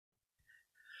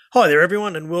Hi there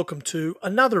everyone and welcome to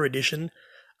another edition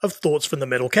of Thoughts from the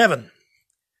Metal Cavern.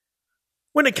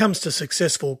 When it comes to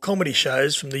successful comedy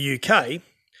shows from the UK,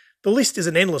 the list is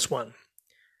an endless one.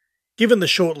 Given the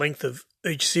short length of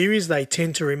each series, they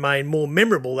tend to remain more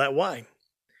memorable that way.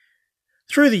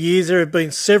 Through the years there have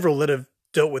been several that have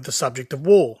dealt with the subject of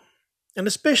war, and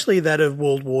especially that of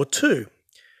World War II.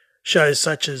 Shows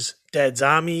such as Dad's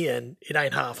Army and It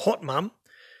Ain't Half Hot Mum,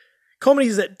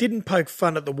 comedies that didn't poke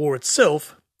fun at the war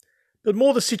itself, but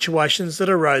more the situations that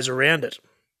arose around it.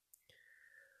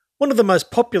 One of the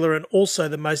most popular and also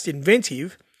the most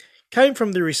inventive came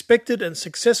from the respected and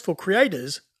successful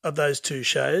creators of those two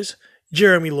shows,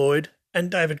 Jeremy Lloyd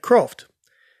and David Croft,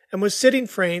 and was set in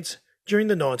France during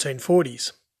the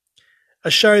 1940s. A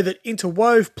show that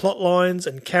interwove plot lines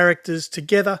and characters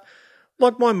together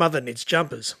like my mother knits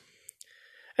jumpers.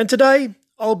 And today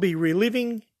I'll be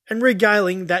reliving and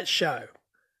regaling that show.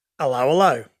 Hello,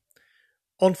 hello.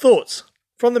 On Thoughts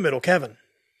from the Metal Cavern.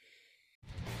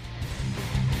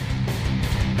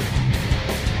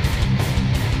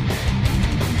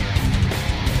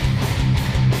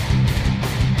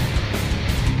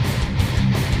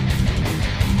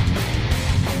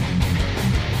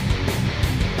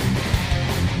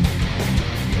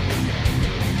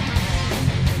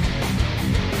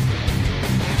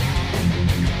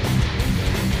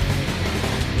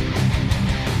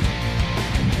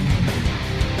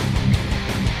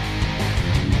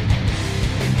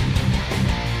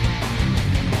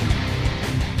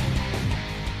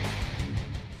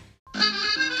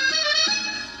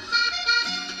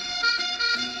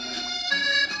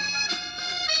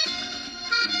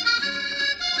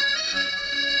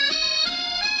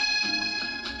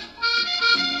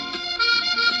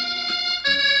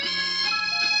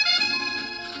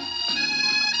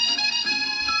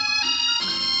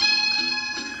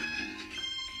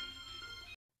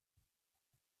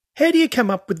 How do you come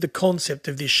up with the concept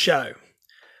of this show?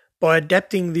 By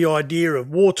adapting the idea of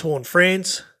war-torn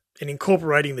France and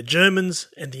incorporating the Germans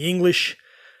and the English,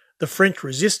 the French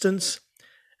resistance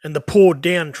and the poor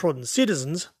downtrodden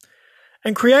citizens,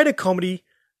 and create a comedy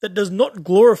that does not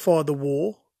glorify the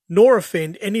war nor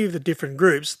offend any of the different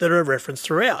groups that are referenced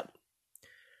throughout.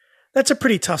 That's a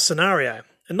pretty tough scenario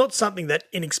and not something that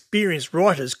inexperienced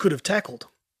writers could have tackled.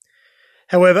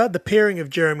 However, the pairing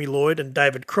of Jeremy Lloyd and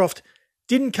David Croft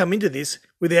didn't come into this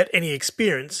without any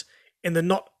experience in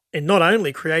not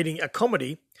only creating a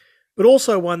comedy, but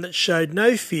also one that showed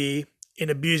no fear in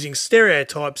abusing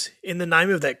stereotypes in the name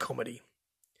of that comedy.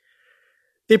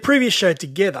 Their previous show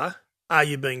together, Are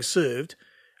You Being Served,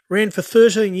 ran for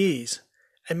 13 years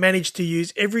and managed to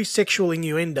use every sexual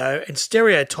innuendo and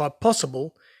stereotype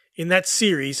possible in that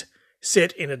series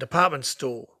set in a department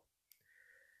store.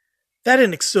 That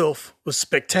in itself was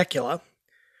spectacular.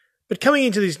 But coming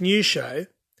into this new show,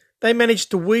 they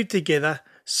managed to weave together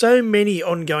so many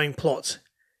ongoing plots,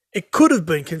 it could have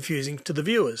been confusing to the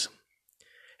viewers.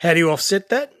 How do you offset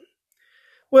that?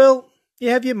 Well,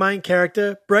 you have your main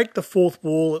character break the fourth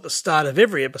wall at the start of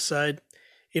every episode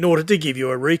in order to give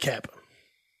you a recap.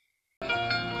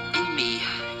 In me,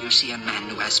 you see a man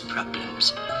who has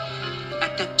problems.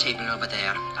 At that table over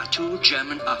there are two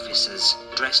German officers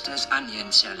dressed as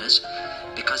onion sellers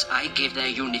because I gave their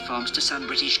uniforms to some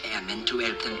British airmen to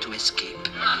help them to escape.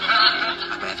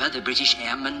 However, the British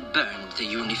airmen burned the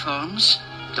uniforms.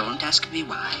 Don't ask me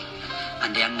why.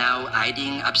 And they are now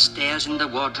hiding upstairs in the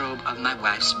wardrobe of my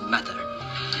wife's mother,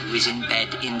 who is in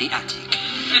bed in the attic.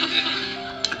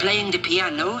 Playing the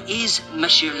piano is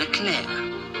Monsieur Leclerc,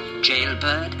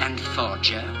 jailbird and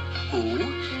forger, who,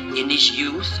 in his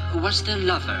youth, was the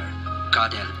lover,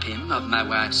 God help him, of my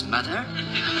wife's mother,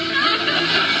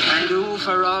 and who,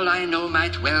 for all I know,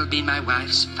 might well be my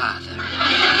wife's father.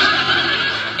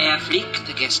 Herr Flick,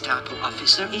 the Gestapo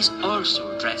officer, is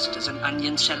also dressed as an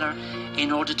onion seller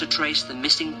in order to trace the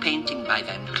missing painting by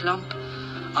Van Klomp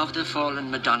of the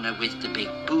fallen Madonna with the big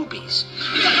boobies,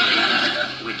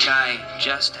 which I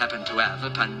just happen to have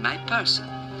upon my person.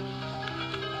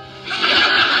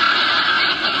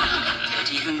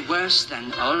 But even worse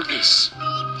than all this,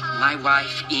 my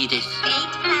wife Edith,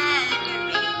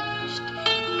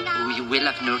 who you will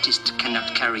have noticed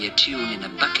cannot carry a tune in a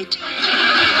bucket,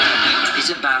 is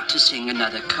about to sing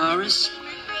another chorus.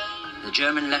 The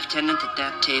German lieutenant at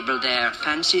that table there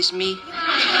fancies me.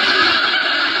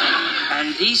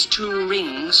 And these two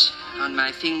rings on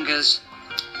my fingers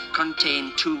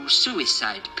contain 2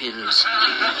 suicide pills.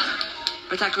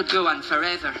 But I could go on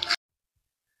forever.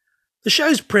 The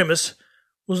show's premise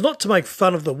was not to make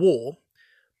fun of the war,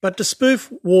 but to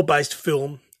spoof war-based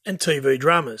film and TV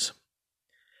dramas.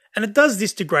 And it does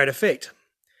this to great effect.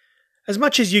 As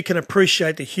much as you can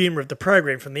appreciate the humour of the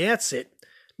program from the outset,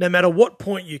 no matter what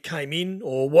point you came in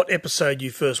or what episode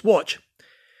you first watch,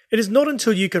 it is not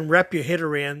until you can wrap your head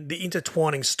around the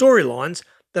intertwining storylines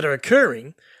that are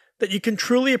occurring that you can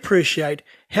truly appreciate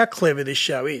how clever this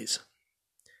show is.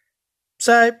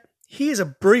 So, here's a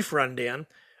brief rundown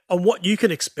on what you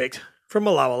can expect from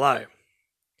 'Allo 'Allo.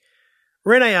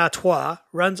 René Artois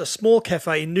runs a small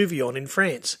cafe in Nouvion in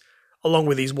France, along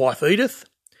with his wife Edith,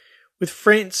 with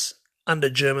France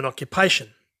under German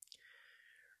occupation.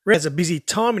 René has a busy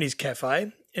time in his cafe,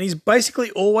 and he's basically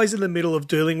always in the middle of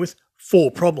dealing with 4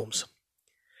 problems.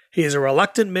 He is a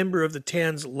reluctant member of the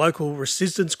town's local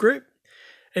resistance group,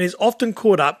 and is often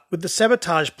caught up with the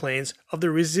sabotage plans of the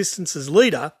resistance's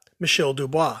leader, Michel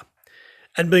Dubois,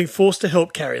 and being forced to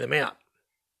help carry them out.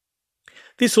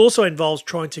 This also involves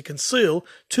trying to conceal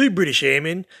 2 British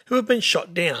airmen who have been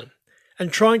shot down,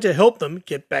 and trying to help them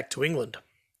get back to England.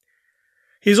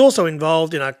 He is also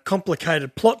involved in a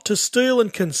complicated plot to steal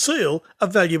and conceal a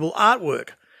valuable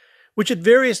artwork, which at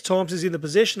various times is in the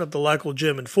possession of the local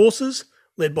German forces,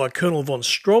 led by Colonel von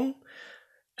Strom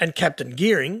and Captain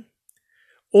Geering,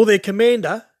 or their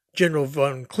commander, General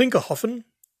von Klinkerhoffen,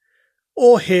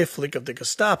 or Herr Flick of the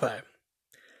Gestapo.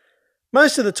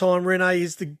 Most of the time, René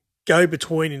is the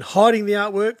go-between in hiding the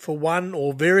artwork for one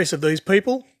or various of these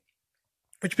people,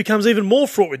 which becomes even more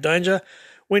fraught with danger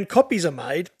when copies are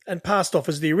made and passed off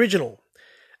as the original,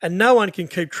 and no one can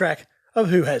keep track of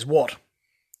who has what.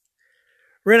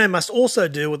 René must also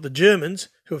deal with the Germans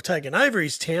who have taken over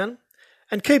his town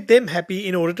and keep them happy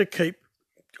in order to keep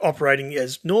operating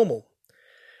as normal,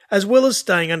 as well as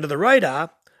staying under the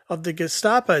radar of the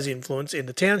Gestapo's influence in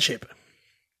the township.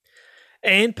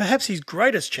 And perhaps his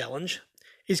greatest challenge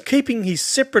is keeping his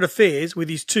separate affairs with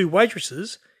his 2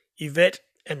 waitresses, Yvette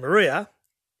and Maria,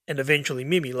 and eventually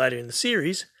Mimi later in the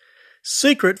series,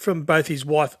 secret from both his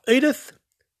wife Edith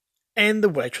and the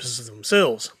waitresses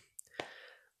themselves.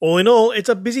 All in all, it's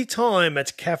a busy time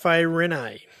at Café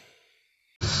René.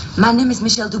 My name is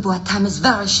Michel Dubois. Time is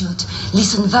very short.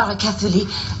 Listen very carefully.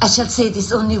 I shall say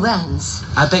this only once.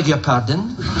 I beg your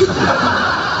pardon?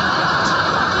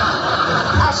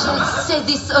 I shall say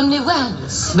this only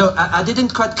once. No, I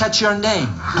didn't quite catch your name.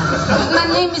 My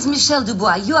name is Michel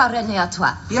Dubois. You are René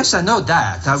Artois. Yes, I know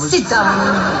that. Sit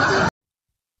down.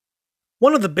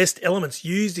 One of the best elements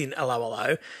used in 'Allo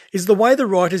 'Allo is the way the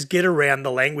writers get around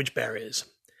the language barriers.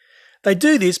 They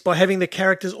do this by having the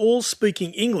characters all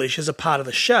speaking English as a part of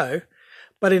the show,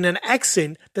 but in an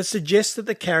accent that suggests that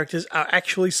the characters are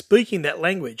actually speaking that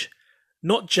language,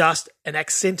 not just an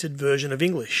accented version of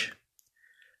English.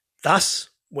 Thus,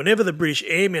 whenever the British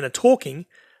airmen are talking,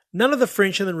 none of the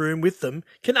French in the room with them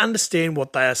can understand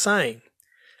what they are saying,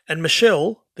 and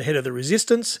Michelle, the head of the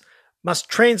resistance, must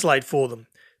translate for them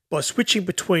by switching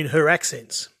between her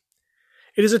accents.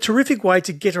 It is a terrific way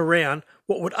to get around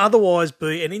what would otherwise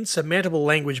be an insurmountable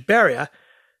language barrier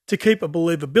to keep a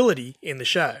believability in the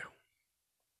show.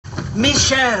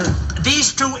 Michel,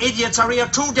 these 2 idiots are here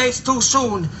 2 days too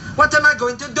soon. What am I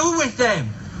going to do with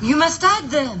them? You must hide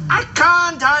them. I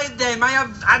can't hide them. I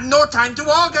have had no time to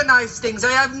organize things.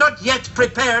 I have not yet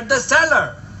prepared the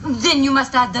cellar. Then you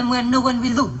must hide them where no one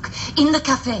will look. In the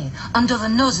cafe, under the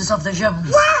noses of the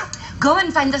Germans. What? Go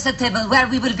and find us a table where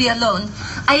we will be alone.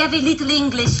 I have a little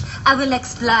English. I will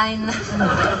explain.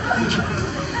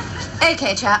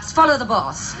 Okay, chaps, follow the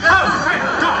boss. Oh, thank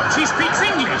God, she speaks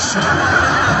English.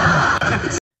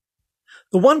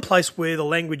 The one place where the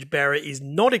language barrier is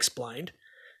not explained,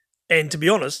 and to be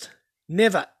honest,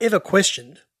 never ever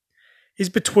questioned, is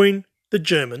between the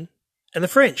German and the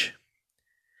French.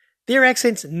 Their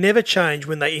accents never change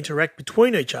when they interact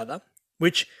between each other,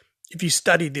 which, if you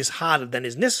studied this harder than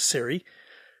is necessary,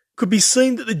 could be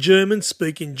seen that the Germans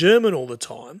speak in German all the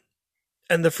time,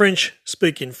 and the French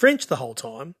speak in French the whole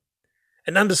time,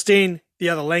 and understand the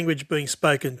other language being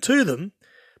spoken to them,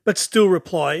 but still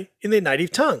reply in their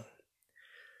native tongue.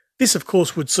 This, of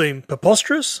course, would seem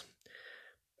preposterous,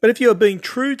 but if you are being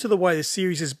true to the way the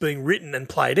series is being written and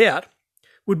played out,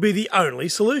 would be the only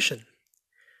solution.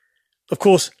 Of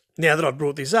course, now that I've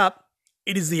brought this up,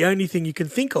 it is the only thing you can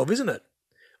think of, isn't it?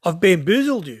 I've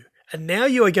bamboozled you, and now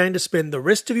you are going to spend the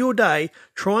rest of your day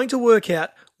trying to work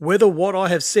out whether what I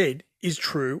have said is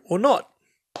true or not.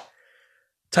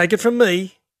 Take it from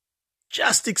me,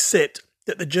 just accept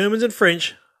that the Germans and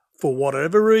French, for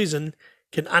whatever reason,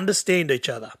 can understand each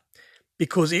other,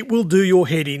 because it will do your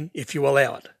head in if you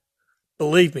allow it.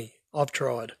 Believe me, I've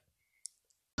tried.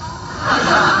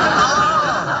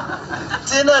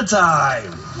 Dinner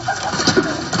time!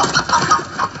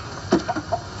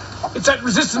 It's that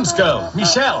resistance girl,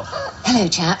 Michelle. Hello,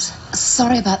 chaps.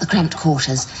 Sorry about the cramped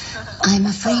quarters. I'm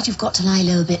afraid you've got to lie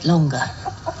low a bit longer.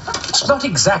 It's not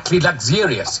exactly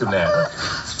luxurious, you know.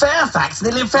 Fairfax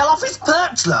nearly fell off his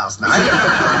perch last night.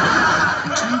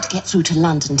 I'm trying to get through to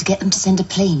London to get them to send a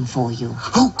plane for you.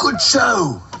 Oh, good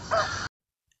show.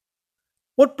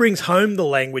 What brings home the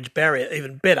language barrier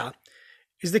even better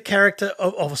is the character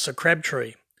of Officer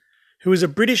Crabtree, who is a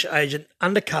British agent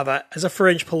undercover as a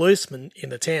French policeman in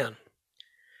the town.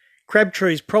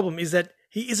 Crabtree's problem is that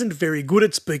he isn't very good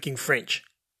at speaking French,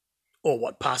 or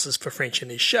what passes for French in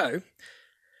this show,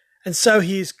 and so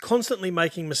he is constantly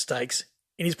making mistakes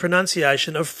in his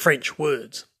pronunciation of French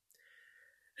words.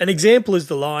 An example is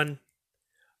the line,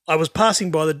 "I was passing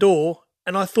by the door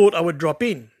and I thought I would drop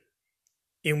in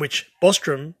which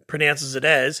Bostrom pronounces it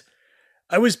as,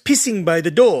 "I was pissing by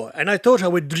the door and I thought I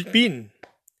would drip in."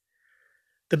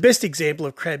 The best example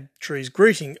of Crabtree's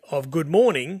greeting of good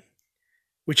morning,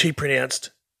 which he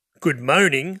pronounced good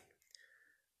moaning,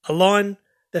 a line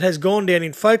that has gone down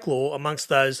in folklore amongst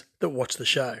those that watch the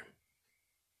show.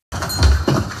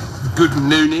 Good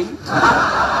morning.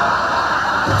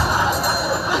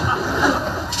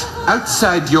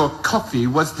 Outside your coffee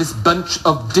was this bunch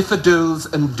of diffidels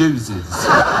and dozes.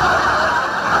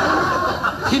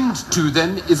 Pinned to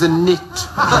them is a knit.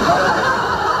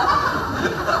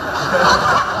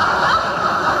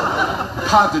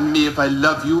 Pardon me if I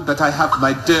love you, but I have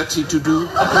my dirty to do.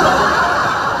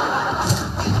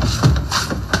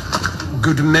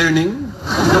 Good morning.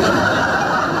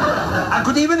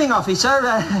 Good evening, officer.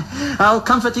 How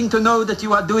comforting to know that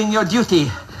you are doing your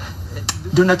duty.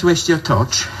 Do not waste your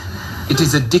torch. It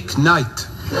is a Dick night.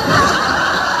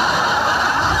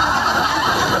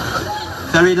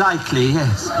 Very likely,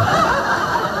 yes.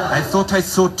 I thought I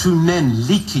saw two men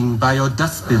leaking by your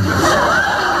dustbins.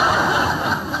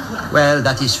 Well,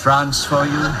 that is France for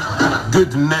you.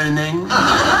 Good morning.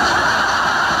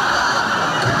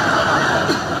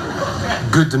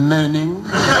 Good morning.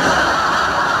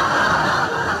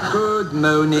 Good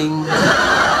morning.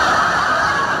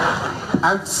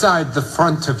 Outside the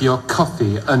front of your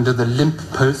coffee, under the limp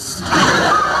post,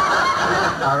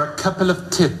 are a couple of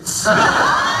tits.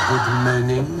 Good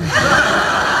morning.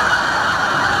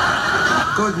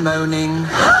 Good morning.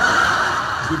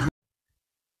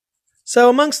 So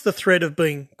amongst the threat of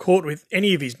being caught with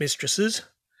any of his mistresses,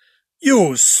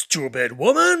 "You stupid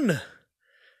woman!"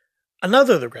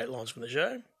 Another of the great lines from the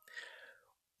show.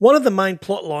 One of the main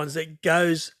plot lines that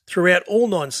goes throughout all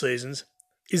 9 seasons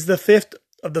is the theft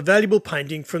of the valuable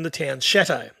painting from the town's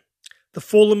chateau, The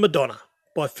Fallen Madonna,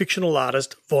 by fictional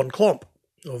artist Van Clomp,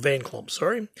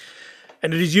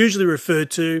 and it is usually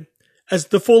referred to as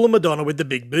the Fallen Madonna with the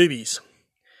big boobies.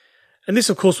 And this,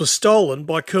 of course, was stolen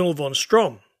by Colonel von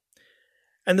Strom,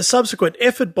 and the subsequent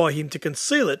effort by him to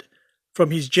conceal it from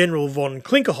his General von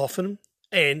Klinkerhoffen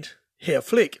and Herr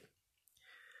Flick.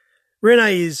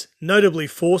 René is notably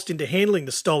forced into handling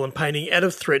the stolen painting out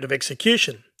of threat of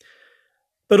execution,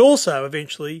 but also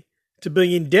eventually to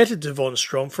being indebted to von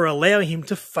Strom for allowing him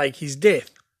to fake his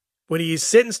death when he is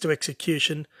sentenced to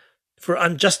execution for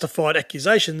unjustified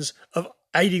accusations of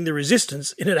aiding the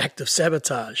resistance in an act of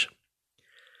sabotage.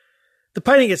 The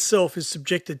painting itself is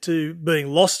subjected to being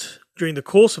lost during the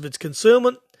course of its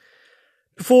concealment,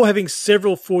 before having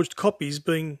several forged copies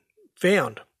being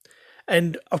found,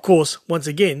 and, of course, once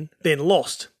again, then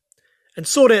lost, and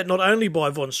sought out not only by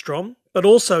von Strom, but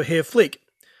also Herr Flick,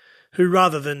 who,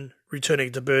 rather than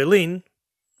returning to Berlin,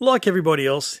 like everybody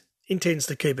else, intends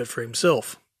to keep it for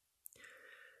himself.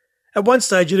 At one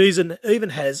stage, it even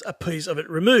has a piece of it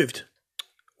removed,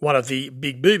 one of the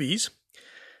big boobies,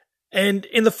 and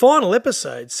in the final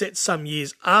episode, set some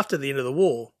years after the end of the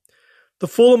war, the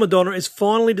Fallen Madonna is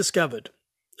finally discovered,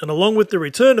 and along with the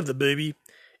return of the booby,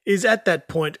 is at that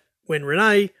point when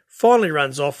René finally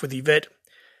runs off with Yvette,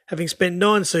 having spent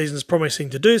 9 seasons promising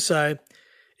to do so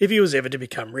if he was ever to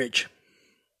become rich.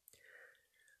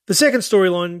 The second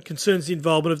storyline concerns the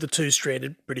involvement of the 2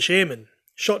 stranded British airmen,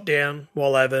 shot down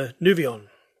while over Nouvion.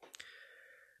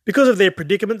 Because of their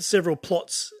predicament, several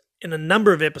plots in a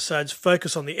number of episodes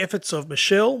focus on the efforts of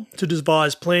Michel to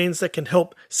devise plans that can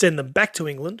help send them back to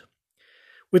England,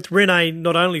 with René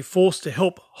not only forced to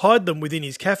help hide them within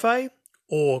his cafe,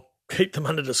 or keep them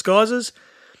under disguises,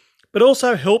 but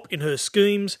also help in her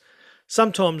schemes,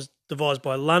 sometimes devised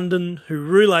by London, who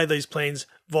relay these plans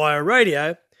via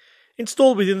radio,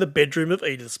 installed within the bedroom of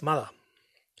Edith's mother.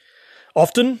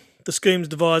 Often, the schemes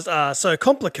devised are so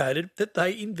complicated that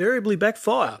they invariably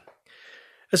backfire,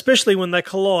 especially when they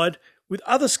collide with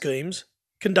other schemes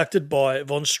conducted by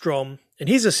von Strom and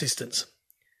his assistants,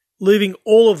 leaving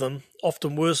all of them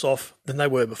often worse off than they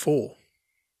were before.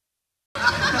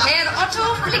 Herr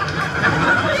Otto Flick.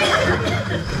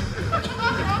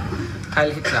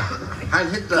 Heil Hitler. Heil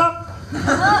Hitler.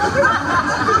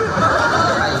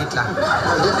 Heil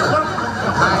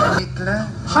Hitler.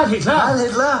 Heil Hitler. Heil Hitler! Heil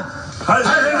Hitler. Heil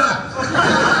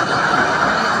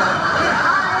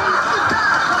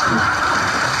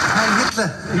Hitler!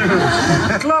 Heil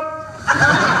Hitler. Klopp!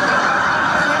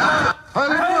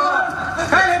 Heil Hitler.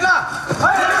 Heil Hitler.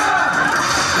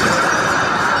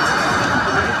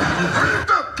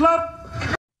 Klopp!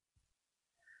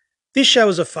 This show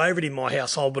was a favourite in my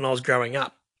household when I was growing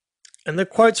up, and the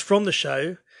quotes from the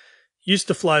show used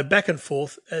to flow back and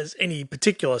forth as any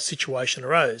particular situation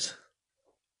arose.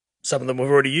 Some of them we've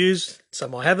already used,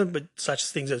 some I haven't, but such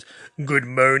things as good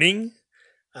morning,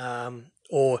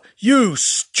 or you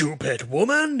stupid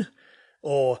woman,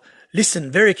 or listen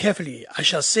very carefully, I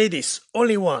shall say this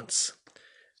only once,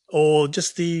 or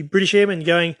just the British airman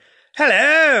going,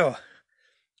 hello,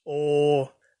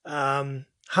 or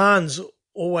Hans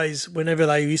always, whenever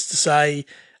they used to say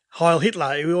Heil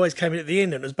Hitler, he always came in at the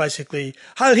end and it was basically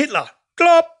Heil Hitler,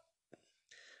 Klopp,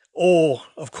 or,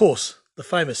 of course, the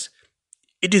famous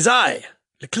it is I,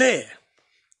 Leclerc.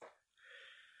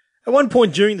 At one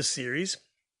point during the series,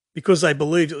 because they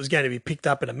believed it was going to be picked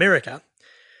up in America,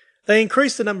 they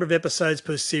increased the number of episodes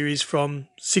per series from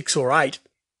 6 or 8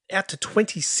 out to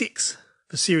 26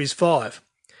 for Series 5.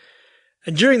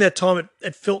 And during that time,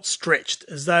 it felt stretched,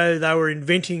 as though they were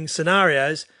inventing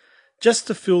scenarios just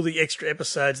to fill the extra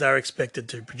episodes they were expected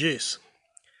to produce.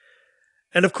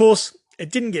 And of course,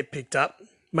 it didn't get picked up,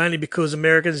 mainly because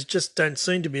Americans just don't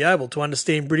seem to be able to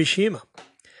understand British humour.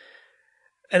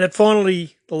 And it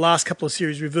finally, the last couple of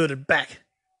series reverted back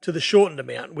to the shortened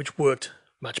amount, which worked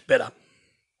much better.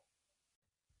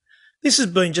 This has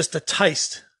been just a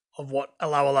taste of what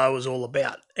 'Allo 'Allo is all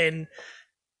about. And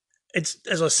it's,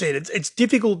 as I said, it's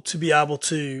difficult to be able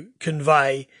to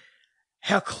convey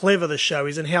how clever the show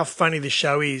is and how funny the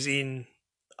show is in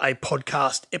a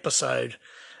podcast episode.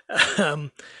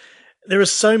 There are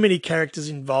so many characters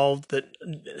involved that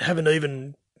haven't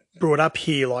even brought up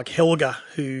here, like Helga,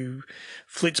 who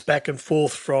flits back and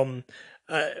forth from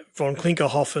von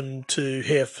Klinkerhoffen to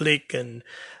Herr Flick, and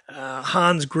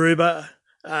Hans Gruber,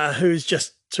 who's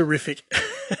just terrific.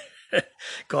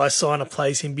 Guy Seiner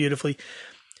plays him beautifully.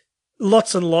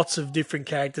 Lots and lots of different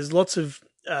characters, lots of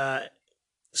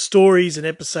stories and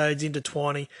episodes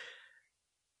intertwining.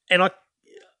 And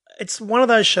it's one of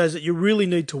those shows that you really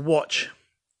need to watch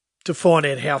to find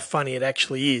out how funny it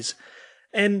actually is.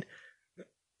 And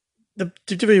the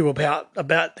difficulty about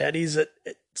that is that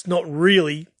it's not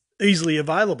really easily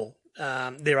available.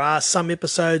 There are some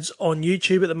episodes on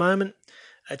YouTube at the moment.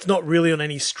 It's not really on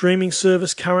any streaming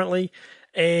service currently,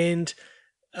 and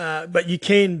but you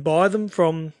can buy them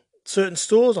from certain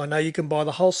stores. I know you can buy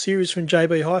the whole series from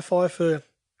JB Hi-Fi for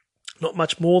not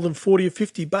much more than $40 or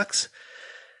 $50.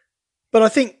 But I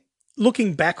think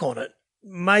looking back on it,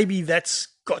 maybe that's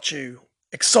got you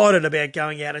excited about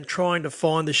going out and trying to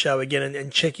find the show again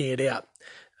and checking it out.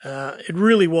 It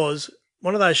really was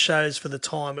one of those shows for the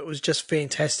time. It was just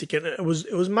fantastic, and it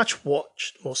was must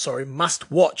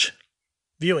watch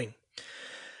viewing.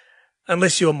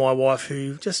 Unless you're my wife,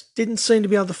 who just didn't seem to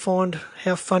be able to find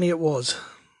how funny it was.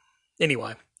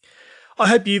 Anyway, I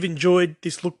hope you've enjoyed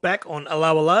this look back on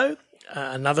 'Allo 'Allo,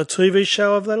 another TV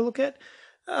show I've had a look at.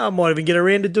 I might even get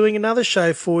around to doing another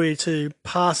show for you to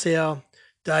pass our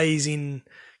days in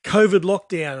COVID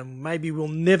lockdown, and maybe we'll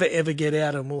never ever get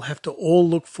out and we'll have to all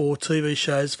look for TV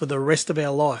shows for the rest of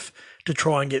our life to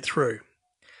try and get through.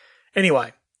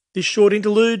 Anyway, this short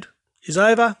interlude is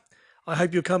over. I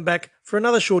hope you'll come back for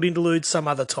another short interlude some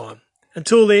other time.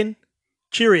 Until then,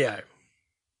 cheerio.